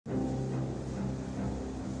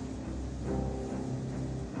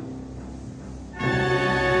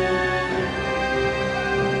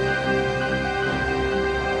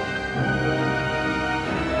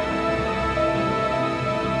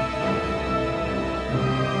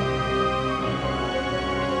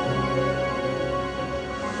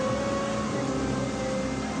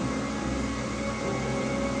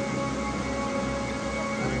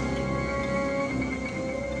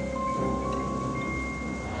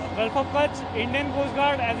Gulf of Kutch, Indian Coast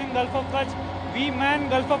Guard, as in Gulf of Kutch, we man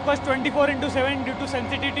Gulf of Kutch 24/7 due to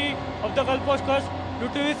sensitivity of the Gulf of Kutch, due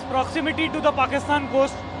to its proximity to the Pakistan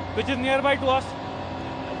coast, which is nearby to us.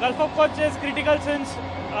 Gulf of Kutch is critical since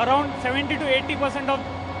around 70 to 80% of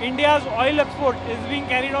India's oil export is being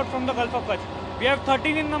carried out from the Gulf of Kutch. We have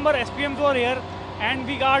 13 in number SPMs over here and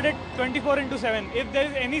we guard it 24/7. If there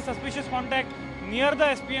is any suspicious contact near the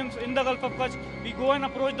SPMs in the Gulf of Kutch, we go and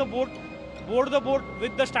approach the boat, board the boat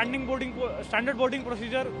with the standard boarding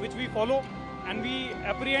procedure which we follow, and we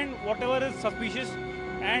apprehend whatever is suspicious.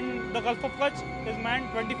 And the Gulf of Kutch is manned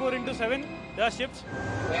 24/7. There are ships.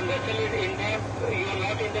 When vessel is inbound, you are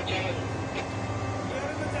not in the channel. We are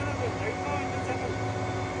in the channel, right now in the channel.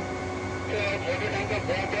 Water tanker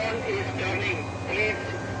Bourbon is turning. Please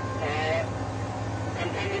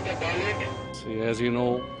confirm with the pilot. See, as you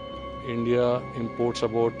know, India imports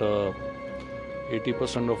about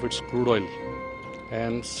 80% of its crude oil,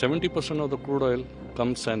 and 70% of the crude oil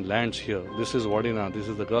comes and lands here. This is Vadina, this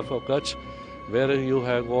is the Gulf of Kutch, where you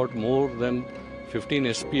have got more than 15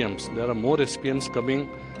 SPMs. There are more SPMs coming.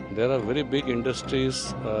 There are very big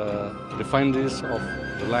industries, refineries of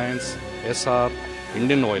Reliance, SR,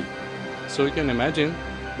 Indian Oil. So you can imagine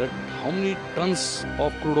that how many tons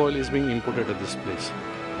of crude oil is being imported at this place.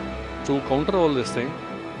 To counter all this thing,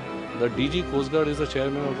 the DG Coast Guard is the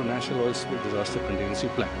chairman of the National Oil Spill Disaster Contingency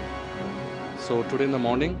Plan. So today in the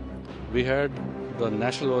morning, we had the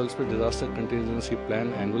National Oil Spill Disaster Contingency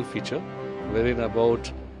Plan annual feature, wherein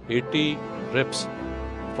about 80 reps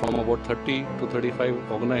from about 30 to 35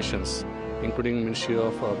 organizations, including Ministry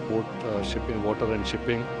of Port, Shipping, Water and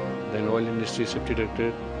Shipping, then Oil Industry Safety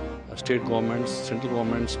Directorate, state governments, central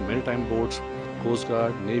governments, maritime boards, Coast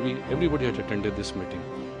Guard, Navy, everybody had attended this meeting.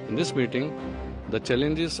 In this meeting, the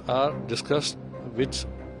challenges are discussed which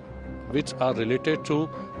are related to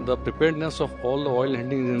the preparedness of all the oil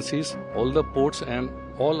handling agencies, all the ports and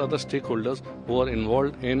all other stakeholders who are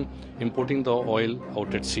involved in importing the oil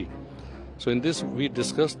out at sea. So in this we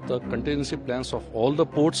discussed the contingency plans of all the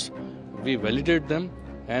ports, we validate them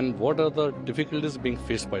and what are the difficulties being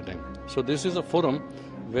faced by them. So this is a forum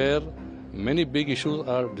where many big issues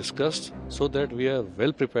are discussed so that we are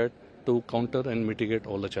well prepared to counter and mitigate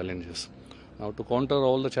all the challenges. Now, to counter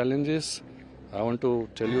all the challenges, I want to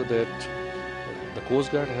tell you that the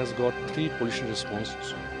Coast Guard has got 3 pollution response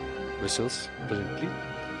vessels presently,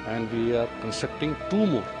 and we are constructing 2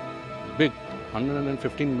 more big,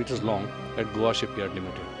 115 meters long at Goa Shipyard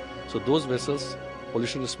Limited. So those vessels,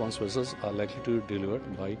 pollution response vessels, are likely to be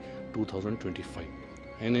delivered by 2025.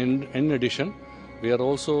 And in addition, we are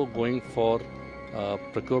also going for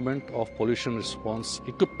procurement of pollution response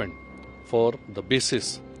equipment for the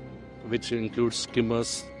bases, which includes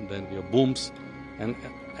skimmers, then we have booms, and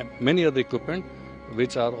many other equipment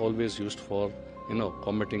which are always used for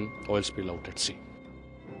combating oil spill out at sea.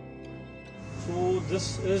 So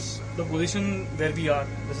this is the position where we are.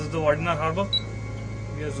 This is the Vadina Harbour.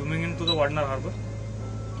 We are zooming into the Vadina Harbour.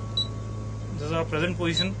 This is our present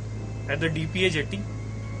position at the DPA jetty.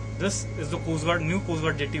 This is the Coast Guard, new Coast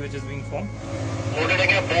Guard jetty which is being formed. Motor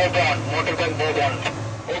tanker Bourbon, motor tanker Bourbon.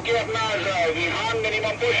 Okay, apna Vigilant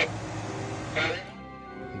minimum push.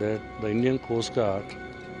 That the Indian Coast Guard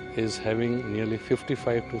is having nearly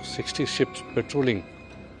 55 to 60 ships patrolling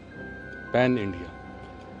pan-India,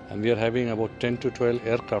 and we are having about 10 to 12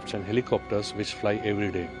 aircrafts and helicopters which fly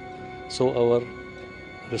every day. So our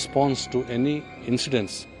response to any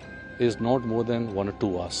incidents is not more than 1 or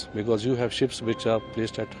 2 hours, because you have ships which are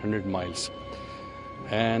placed at 100 miles.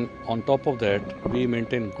 And on top of that, we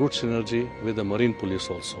maintain good synergy with the marine police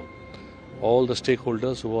also. All the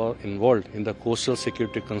stakeholders who are involved in the coastal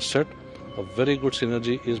security construct, a very good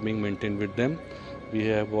synergy is being maintained with them. We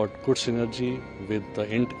have got good synergy with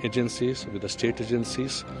the agencies, with the state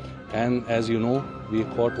agencies, and as you know, we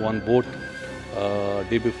caught one boat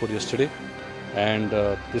day before yesterday, and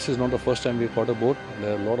this is not the first time we caught a boat.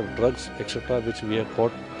 There are a lot of drugs, etc., which we have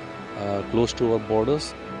caught close to our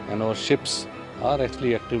borders, and our ships are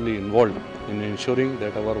actually actively involved in ensuring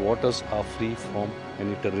that our waters are free from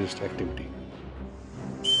any terrorist activity.